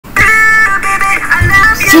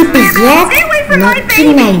But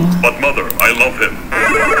mother, I love him.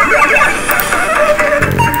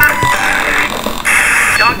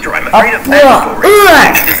 Doctor, I'm afraid of mandatory.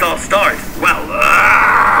 When did this all start? Well,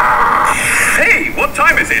 hey, what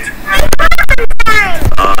time is it?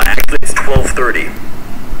 Actually it's 12:30.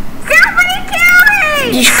 Somebody kill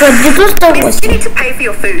me! You need to pay for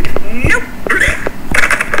your food. Nope.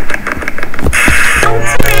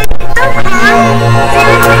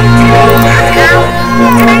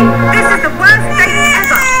 This is the worst day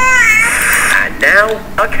ever. And now,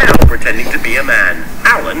 a cow pretending to be a man.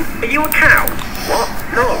 Alan, are you a cow? What?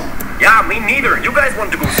 No. Yeah, me neither. You guys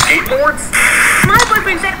want to go skateboards? My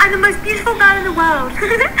boyfriend said I'm the most beautiful girl in the world.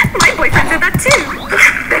 My boyfriend said that too.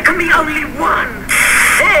 There can be only one.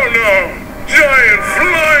 Oh no! Giant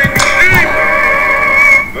flying sheep!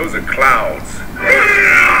 Those are clouds.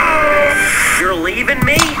 You're leaving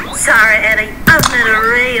me? Sorry, Eddie. I've met a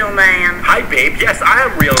real man. Hi, babe. Yes, I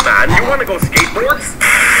am real man. You want to go skateboards?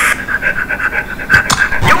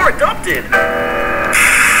 You're adopted.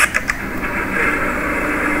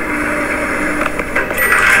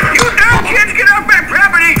 You dumb kids, get off my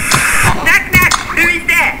property! Knock, knock. Who is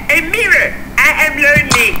that? A mirror. I am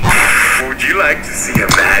lonely. Would you like to see a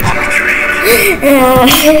magic trick?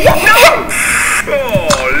 No! Oh,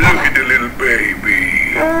 look at the little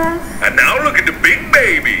baby. And now look at the big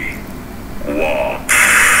baby. Wow.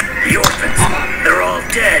 The orphans, they're all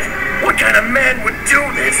dead. What kind of man would do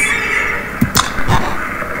this?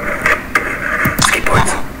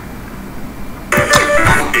 Skateboards.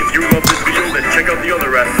 If you love this video, then check out the other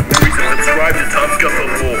movies and subscribe to Tom Scuffle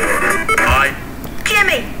War.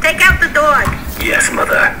 Jimmy, take out the dog. Yes,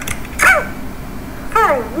 mother. For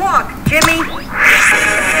a walk, Jimmy.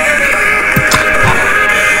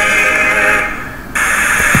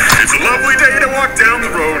 It's a lovely day to walk down the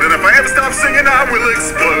road, and if I ever stop singing, I will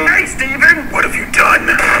explode. Hey, Steven, what have you done?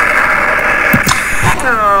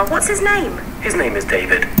 Oh, what's his name? His name is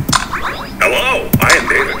David. Hello, I am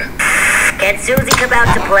David. Can Susie come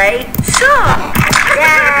out to play? Sure.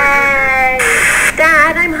 Yay!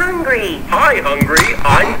 Dad, I'm hungry. Hi, Hungry.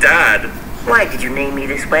 I'm Dad. Why did you name me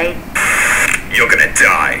this way? You're gonna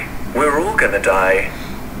die. We're all gonna die.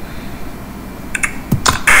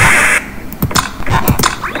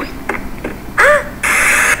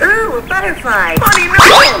 Ooh, a butterfly. Honey, no!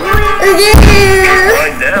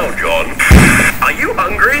 Right now, John. Are you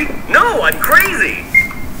hungry? No, I'm crazy.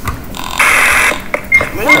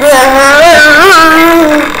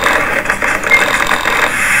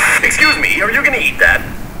 Excuse me, are you gonna eat that?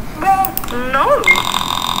 Well, no.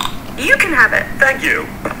 You can have it. Thank you.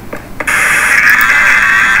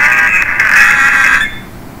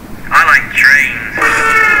 I like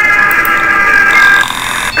trains.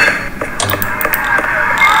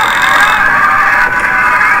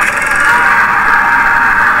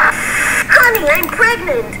 Honey, I'm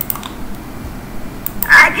pregnant.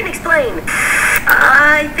 I can explain.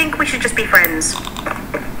 I think we should just be friends.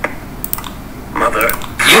 Mother.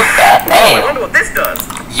 You got Oh, I mail. wonder what this does.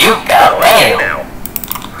 You got Okay, mail. now.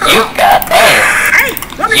 You got mail. Hey,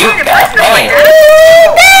 want to You see an got impression of my mail.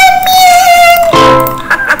 dad?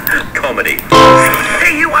 Comedy.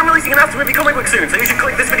 Hey, you, I'm releasing an after-movie comic book soon, so you should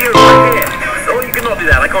click this video right here. Oh, you cannot do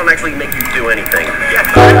that. I can't actually make you do anything. Yes,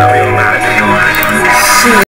 I'm a real manager.